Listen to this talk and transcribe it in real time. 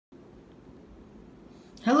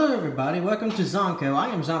Hello everybody, welcome to Zonko. I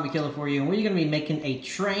am Zombie Killer for you, and we're going to be making a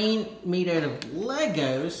train made out of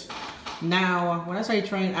Legos. Now, when I say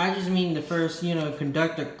train, I just mean the first,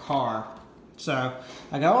 conductor car. So,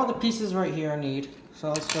 I got all the pieces right here I need. So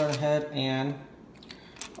let's go ahead and,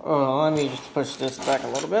 let me just push this back a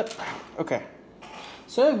little bit. Okay.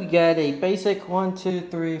 So we got a basic 1, 2,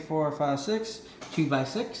 3, 4, 5, 6,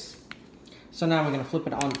 2x6. So now we're going to flip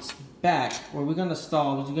it on its back. What we're going to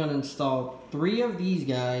install is we're going to install 3 of these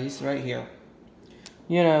guys right here.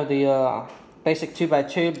 You know, the basic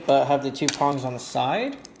 2x2, but have the 2 prongs on the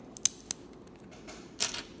side.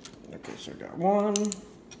 Okay, so we got 1,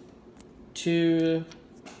 2,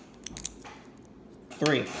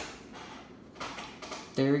 3.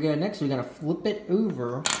 There we go. Next, we're going to flip it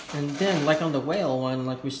over. And then, like on the whale one,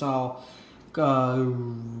 like we saw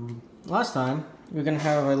last time, we're going to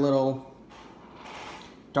have a little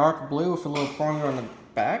dark blue with a little prong on the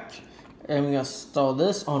back. And we're going to install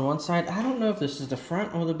this on one side. I don't know if this is the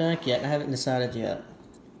front or the back yet. I haven't decided yet.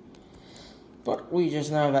 But we just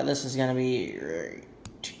know that this is going to be right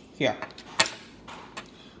here.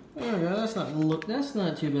 There we go. That's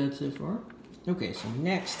not too bad so far. Okay, so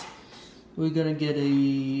next we're going to get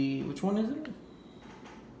a... Which one is it?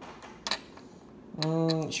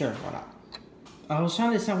 Sure, why not? I was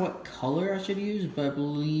trying to decide what color I should use, but I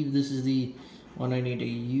believe this is the one I need to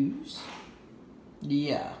use.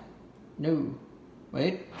 Yeah. No.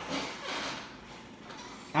 Wait.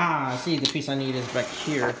 Ah, I see, the piece I need is back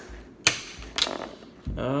here.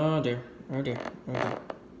 Oh dear. Oh dear. Okay.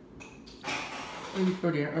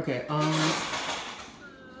 Oh dear. Okay.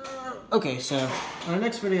 Okay, so on the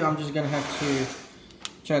next video, I'm just gonna have to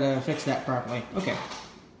try to fix that properly. Okay.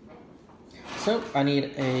 So I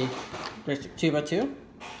need a basic 2x2.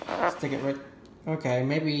 Stick it right. Okay,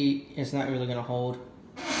 maybe it's not really gonna hold.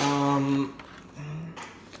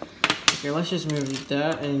 Okay, let's just move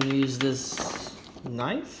that and use this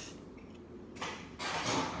knife.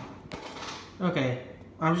 Okay,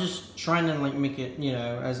 I'm just trying to like make it,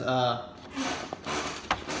 as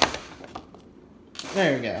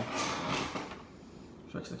there we go.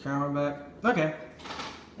 Fix the camera back. Okay,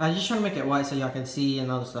 I'm just trying to make it white so y'all can see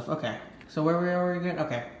and other stuff. Okay, so where we are again?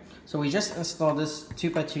 Okay, so we just installed this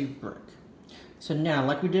 2x2 brick. So now,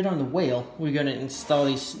 like we did on the whale, we're going to install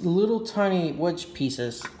these little tiny wedge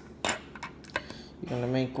pieces. We're going to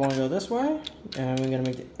make one go this way, and we're going to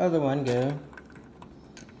make the other one go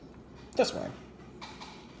this way.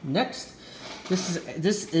 Next,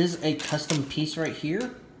 this is a custom piece right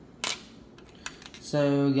here.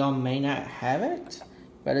 So y'all may not have it,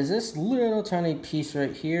 but is this little tiny piece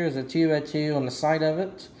right here is a 2x2 on the side of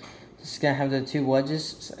it. It's going to have the 2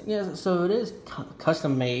 wedges. Yeah, so it is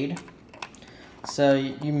custom made. So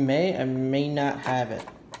you may or may not have it.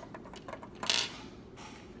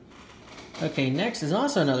 Okay, next is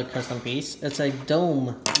also another custom piece. It's a dome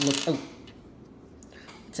look. Oh,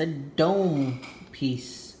 it's a dome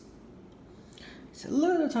piece. It's a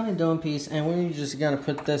little tiny dome piece, and we're just gonna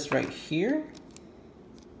put this right here,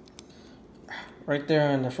 right there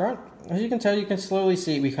in the front. As you can tell, you can slowly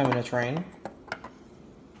see it becoming a train.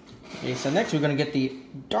 Okay, so next we're gonna get the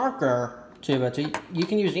darker 2x2. You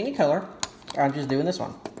can use any color. I'm just doing this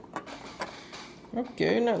one.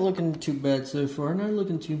 Okay, not looking too bad so far. Not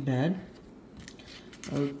looking too bad.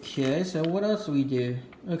 Okay, so what else do we do?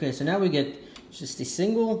 Okay, so now we get just the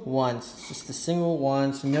single ones. Just the single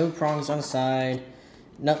ones. No prongs on the side.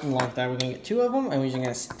 Nothing like that. We're going to get 2 of them, and we're just going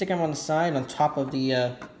to stick them on the side on top of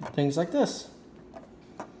the things like this.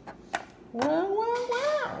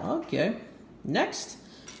 Wow. Okay. Next.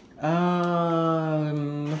 Did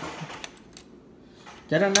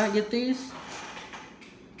I not get these?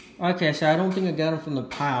 Okay, so I don't think I got them from the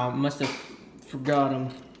pile. Must have forgot them.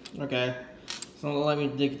 Okay, so let me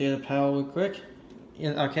dig through the pile real quick.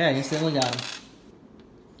 Okay, I instantly got them.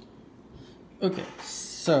 Okay,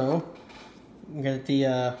 so we got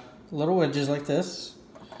the little wedges like this,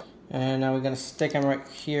 and now we're gonna stick them right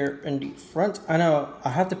here in the front. I know I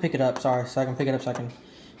have to pick it up. Sorry, so I can pick it up so I can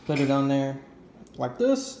put it on there like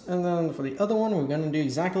this, and then for the other one, we're gonna do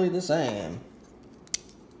exactly the same.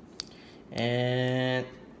 And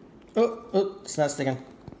oh, it's not sticking.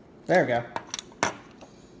 There we go.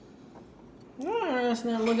 Oh, that's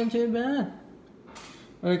not looking too bad.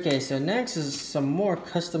 Okay, so next is some more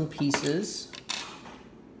custom pieces.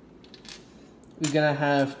 We're gonna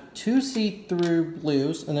have 2 see-through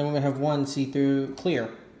blues, and then we're gonna have 1 see-through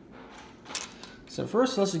clear. So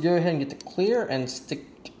first, let's go ahead and get the clear and stick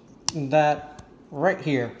that right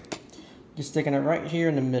here. Just sticking it right here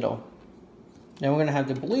in the middle. Now we're gonna have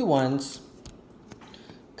the blue ones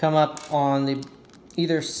come up on the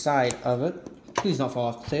either side of it. Please don't fall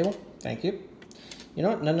off the table. Thank you. You know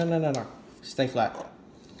what? No. Stay flat.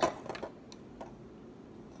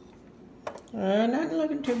 Not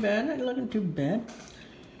looking too bad, not looking too bad.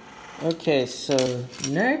 Okay, so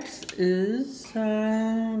next is, is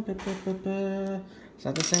that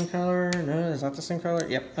the same color? No, is that the same color?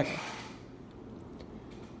 Yep, okay.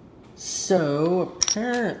 So,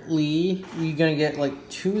 apparently, you're gonna get like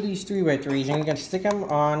 2 of these 3x3s, and you're gonna stick them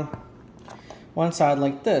on one side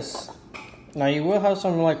like this. Now, you will have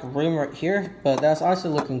some like room right here, but that's also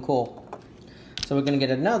looking cool. So, we're gonna get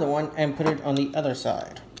another one and put it on the other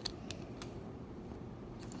side.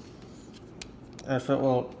 If it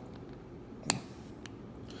will.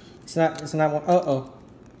 It's not one. Uh-oh.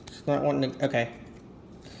 It's not one. Okay.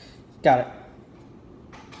 Got it.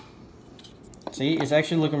 See, it's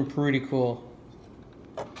actually looking pretty cool.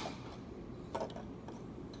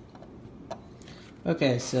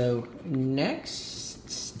 Okay, so next,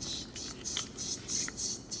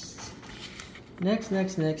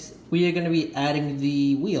 we are going to be adding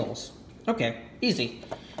the wheels. Okay, easy.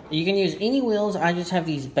 You can use any wheels. I just have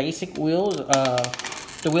these basic wheels.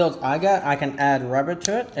 The wheels I got, I can add rubber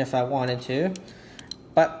to it if I wanted to,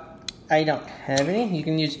 but I don't have any. You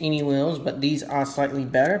can use any wheels, but these are slightly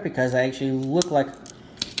better because they actually look like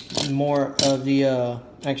more of the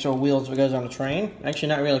actual wheels that goes on a train. Actually,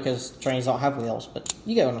 not really, because trains don't have wheels, but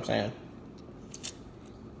you get what I'm saying.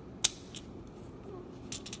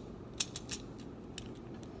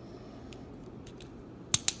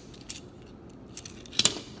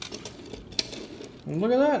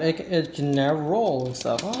 Look at that, it can now roll and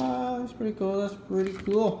stuff. Ah, that's pretty cool, that's pretty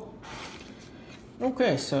cool.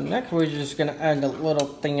 Okay, so next we're just gonna add a little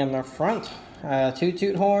thing in the front.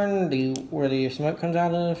 Toot horn, where the smoke comes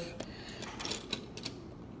out of.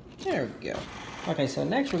 There we go. Okay, so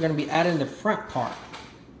next we're gonna be adding the front part.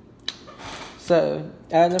 So,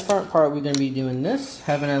 adding the front part, we're gonna be doing this,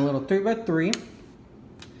 having a little 3x3.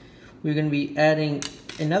 We're gonna be adding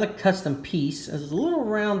another custom piece, a little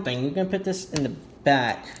round thing. We're gonna put this in the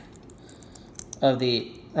back of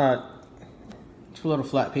the little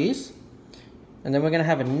flat piece, and then we're gonna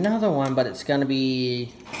have another one, but it's gonna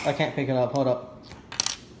be, I can't pick it up. Hold up.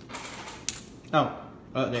 Oh,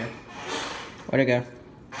 there. Where'd it go?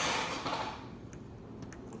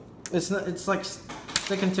 It's like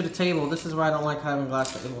sticking to the table. This is why I don't like having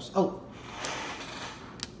glass tables. Oh.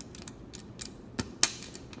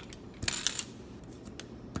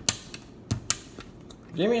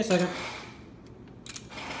 Give me a second.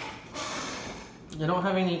 I don't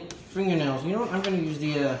have any fingernails. You know what? I'm going to use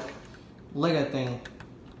the Lego thing.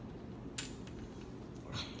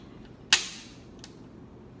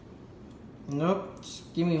 Nope.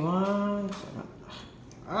 Just give me 1 second.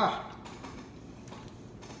 Ah.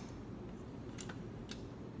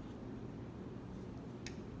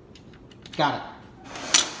 Got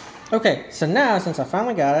it. Okay, so now since I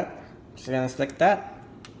finally got it, I'm just going to stick that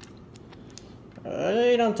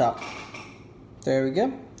right on top. There we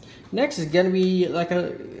go. Next is gonna be like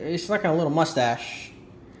it's like a little mustache.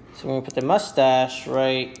 So we're gonna put the mustache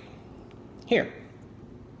right here.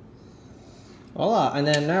 Voila, and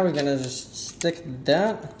then now we're gonna just stick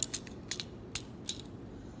that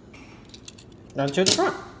onto the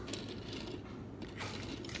front.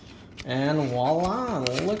 And voila,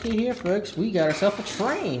 looky here folks, we got ourselves a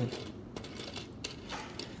train.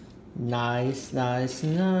 Nice, nice,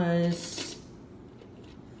 nice.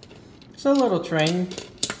 It's a little train.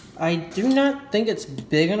 I do not think it's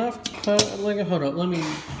big enough to put, hold up, let me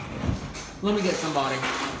get somebody.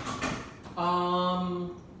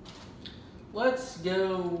 Let's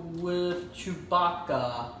go with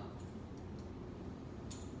Chewbacca.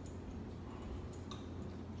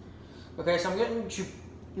 Okay, so I'm getting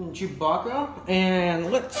Chewbacca,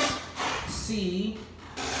 and let's see.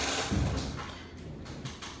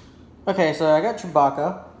 Okay, so I got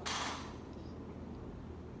Chewbacca.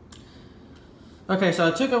 Okay, so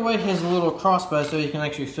I took away his little crossbow so he can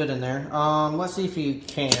actually fit in there. Let's see if you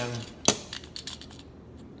can.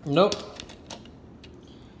 Nope.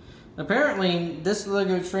 Apparently, this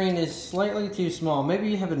Lego train is slightly too small. Maybe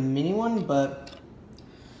you have a mini one, but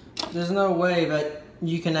there's no way that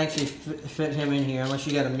you can actually fit him in here unless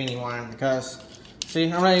you got a mini one. Because,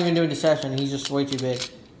 see, I'm not even doing deception. He's just way too big.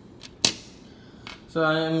 So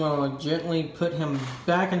I'm going to gently put him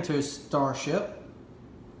back into his starship.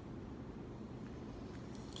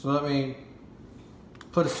 So let me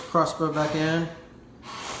put his crossbow back in.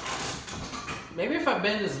 Maybe if I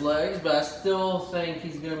bend his legs, but I still think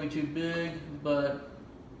he's going to be too big, but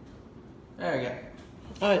there we go.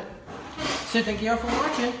 Alright, so thank you all for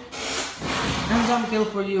watching. I'm Zombie Killer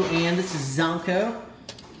for you, and this is Zonko.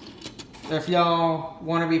 If y'all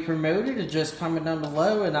want to be promoted, just comment down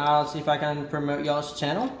below and I'll see if I can promote y'all's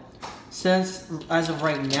channel. Since, as of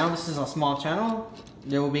right now, this is a small channel,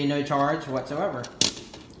 there will be no charge whatsoever.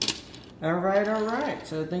 Alright.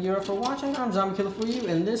 So thank you all for watching. I'm Zombie Killer for you,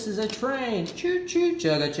 and this is a train. Choo choo,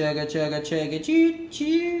 chugga chugga chugga chugga choo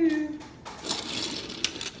choo.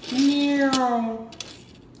 Meow.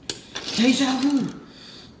 Deja vu.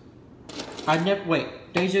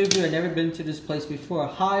 Deja vu. I've never been to this place before.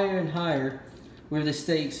 Higher and higher, where the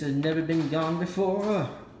stakes have never been gone before.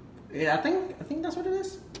 Yeah, I think that's what it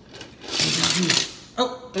is.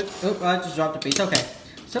 Oh, I just dropped a piece. Okay.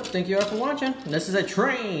 So thank you all for watching. This is a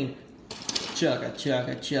train. Chugga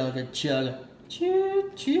chugga chugga chugga.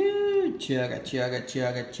 Choo choo. Chugga chugga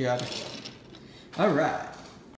chugga chugga. Alright.